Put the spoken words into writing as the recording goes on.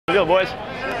How you doing, boys? Good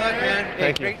luck, man.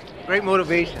 Thank hey, you. Great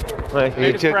motivation. Thank you.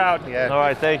 Made us proud. Yeah. All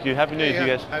right, thank you. Happy New Year to you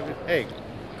guys. Hey.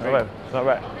 All right, all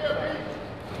right.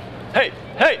 Hey,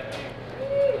 hey!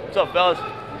 What's up, fellas?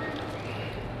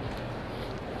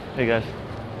 Hey, guys.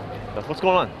 What's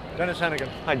going on? Dennis Hennigan.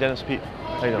 Hi, Dennis, Pete.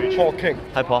 How you doing? Paul King.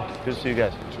 Hi, Paul. Good to see you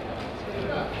guys.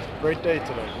 Great day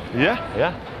today. Yeah,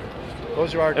 yeah.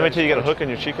 Those are our Let me guys. tell you, you got a hook in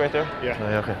your cheek right there? Yeah. Oh,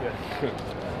 yeah, okay.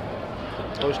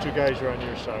 Yeah. Those two guys are on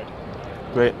your side.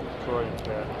 Great. Troy and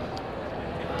Pat.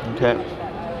 Okay.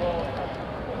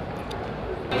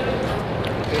 Do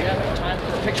you have time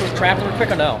for a picture with Traveler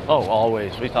quick or no? Oh,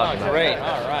 always. What are you talking about? Great.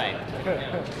 All right.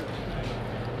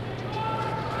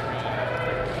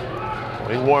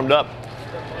 He's warmed up.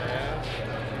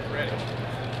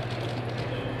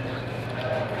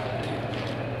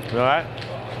 You all right?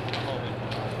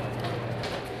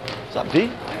 What's up, D?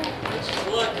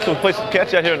 Some place to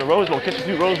catch out here in the Rose Bowl. Catch a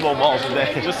few Rose Bowl balls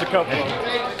today. Just a couple of them.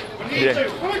 Yeah.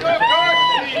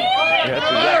 Yeah,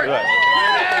 that's exactly right.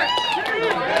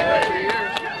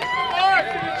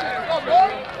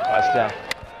 Watch down.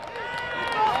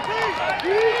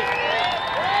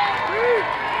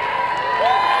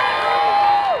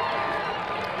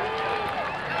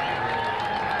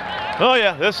 Oh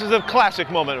yeah, this is a classic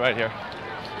moment right here.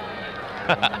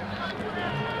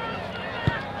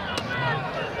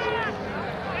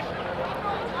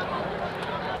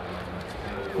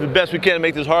 The best we can to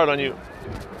make this hard on you.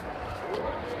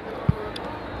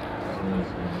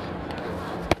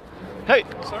 Hey.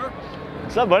 Sir?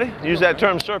 What's up, buddy? Use that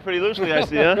term "sir" pretty loosely, I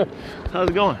see, huh? How's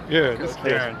it going? Good. This is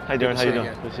Darren. Hi, Darren. How you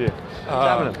doing? Good to see you. What's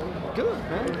happening? Good,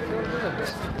 man. Good.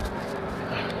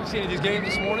 See any of these games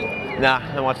this morning? Nah,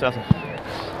 I watched nothing.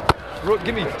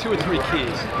 Give me 2 or 3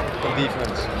 keys of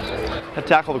defense. I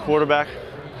tackle the quarterback.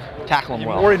 Tackle him You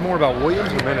well. worried more about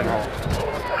Williams or Mendenhall?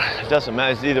 It doesn't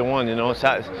matter. It's either one, you know. It's He's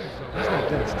not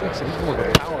Dennis Dixon. He's more of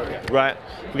a power guy. right.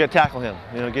 We got to tackle him.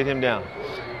 You know, get him down.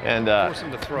 And Force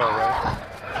him to throw, right?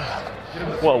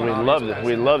 well,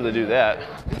 we'd love to do that.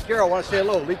 Carroll, want to say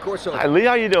hello. Lee Corso. Hi, Lee.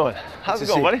 How you doing? How's it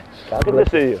going, buddy? Good to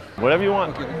see you. Whatever you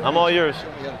want. I'm all yours.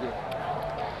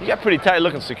 You got pretty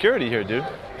tight-looking security here, dude.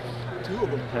 2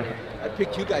 of them. I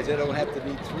picked you guys. I don't have to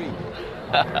need 3.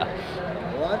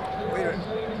 One. Wait a minute.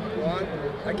 One.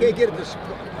 I can't get it to.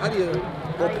 How do you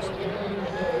focus?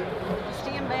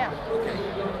 Stand back. Okay.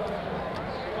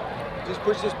 Just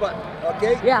push this button.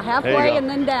 Okay. Yeah, There you halfway go. and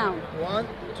then down. 1,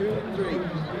 2, 3.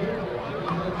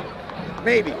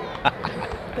 Maybe.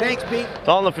 Thanks, Pete. It's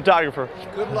all in the photographer.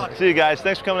 Good luck. See you guys.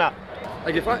 Thanks for coming out.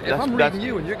 Like if I'm reading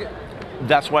you and you're getting.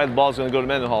 That's why the ball's going to go to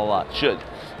Mendenhall a lot. Should.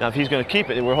 Now, if he's going to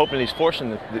keep it, we're hoping he's forcing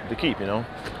the keep, you know?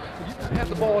 You have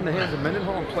the ball in the hands of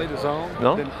Mendenhall and play the zone?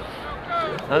 No. Then,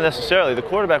 Not necessarily. The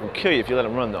quarterback will kill you if you let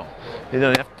him run, though. You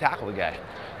don't have to tackle the guy.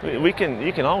 You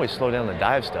can always slow down the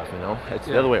dive stuff, you know? It's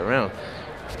the other way around.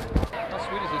 how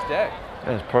sweet is this day?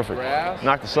 That's perfect. Grass.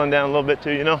 Knock the sun down a little bit,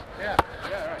 too, you know? Yeah,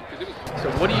 right.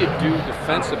 So what do you do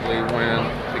defensively when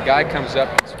the guy comes up,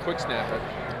 it's a quick snapper?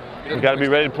 We got to be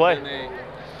ready to play.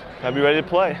 Got to be ready to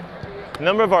play. A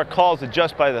number of our calls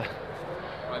adjust by the.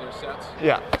 By their sets?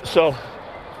 Yeah. So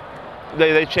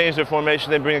they change their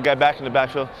formation. They bring a guy back in the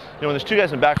backfield. You know, when there's 2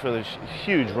 guys in the backfield, there's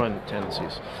huge run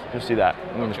tendencies. You'll see that.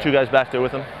 And when there's 2 guys back there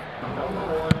with them.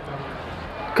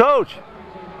 Coach.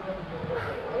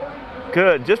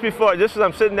 Good. Just as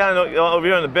I'm sitting down over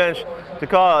here on the bench to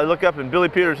call, I look up and Billy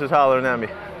Peters is hollering at me.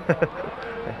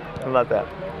 How about that?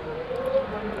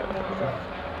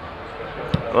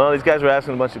 Well, these guys were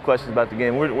asking a bunch of questions about the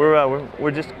game.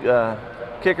 We're just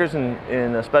kickers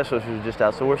and specialists are just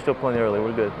out, so we're still plenty early.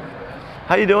 We're good.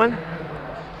 How you doing?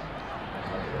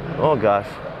 Oh gosh,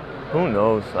 who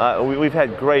knows? We've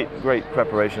had great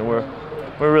preparation. We're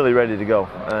really ready to go,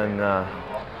 and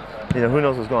you know, who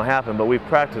knows what's going to happen? But we've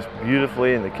practiced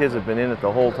beautifully, and the kids have been in it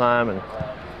the whole time, and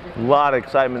a lot of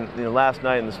excitement. You know, last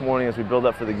night and this morning as we build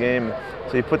up for the game.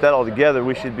 So you put that all together,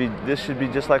 this should be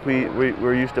just like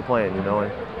we're used to playing, you know.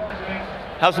 And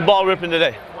how's the ball ripping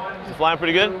today? Is it flying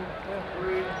pretty good?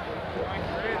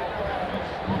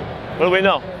 What do we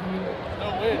know?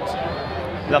 No wins.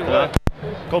 Nothing, huh?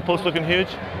 Goal post looking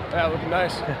huge? Yeah, looking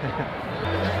nice.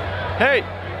 Hey!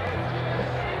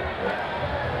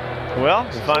 Well,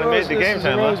 we finally made the game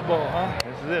time, Rose huh? Bowl, huh?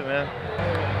 This is it, man.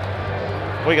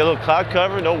 We got a little cloud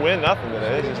cover, no wind, nothing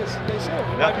today. They said it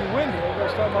might Nothing. be windy.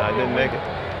 Everybody's talking No, I about didn't being make it.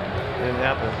 Didn't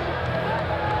happen.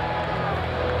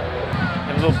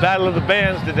 Had a little battle of the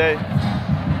bands today.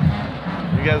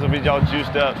 You guys will be all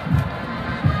juiced up.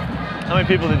 How many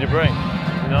people did you bring?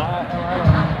 You know?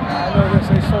 I know this.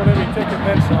 They sold every ticket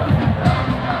then some.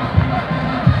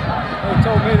 They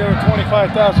told me there were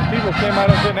 25,000 people came out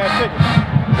and didn't have tickets.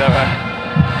 Is that right?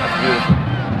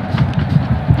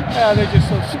 Yeah, they're just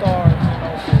so stars, you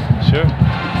know. Sure.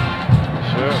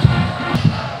 Sure.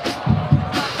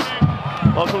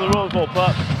 Welcome to the Rose Bowl,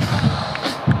 pup.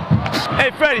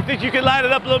 Hey, Freddie, think you can light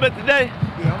it up a little bit today?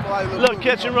 Yeah, I'm light Little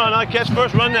catch and run, huh? Catch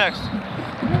first, run next.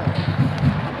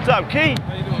 What's up, Key?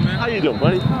 How you doing, man? How you doing,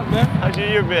 buddy? Man. How's your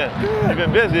year been? Good. You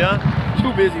been busy, huh?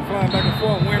 Too busy flying back and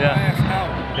forth, wearing Yeah. my ass out.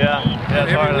 Yeah,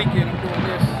 it's hard. Every weekend I'm doing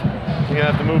this. You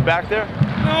gonna have to move back there?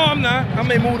 No, I'm not. I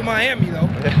may move to Miami though.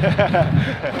 They're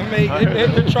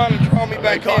trying to draw me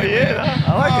back Oh, in. yeah, Man.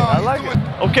 I like it. I Oh, like he's it.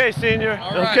 Okay, senior.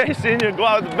 All right. Okay, senior. Go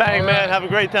out with the bang, All man. right. Have a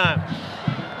great time.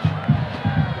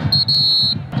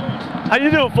 How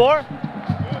you doing, Four?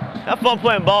 Have fun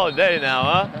playing ball today now,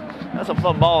 huh? That's a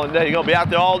fun balling day. You're gonna be out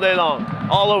there all day long,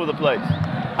 all over the place.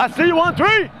 I see you on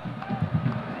 3.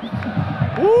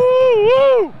 Woo,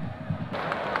 woo!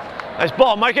 Nice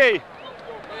ball, Mikey.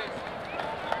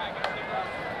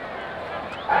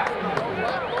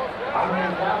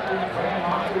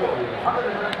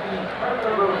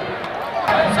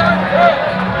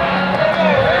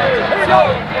 Get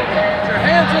your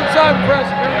hands inside press.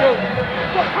 Here we go.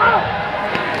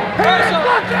 Press up.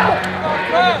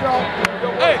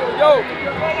 Hey, yo.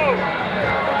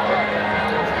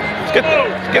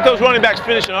 Let's get those running backs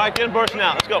finishing, all right? Get them bursting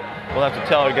out. Let's go. We'll have to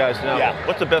tell our guys now. Yeah.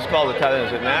 What's the best call to tight end?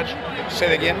 Is it match?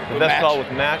 Say it again. The best call with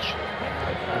match?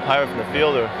 Pirate from the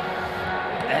field or?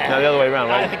 No, the other way around,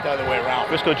 right? I think the other way around.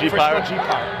 Frisco G Pirate? Frisco G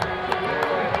Pirate.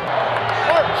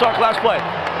 Sark, last play.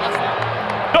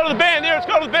 Go to the band here. Let's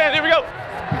go to the band. Here we go.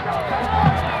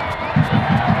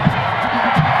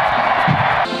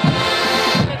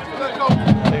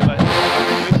 Hey, buddy.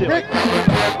 Good to see you, Mike.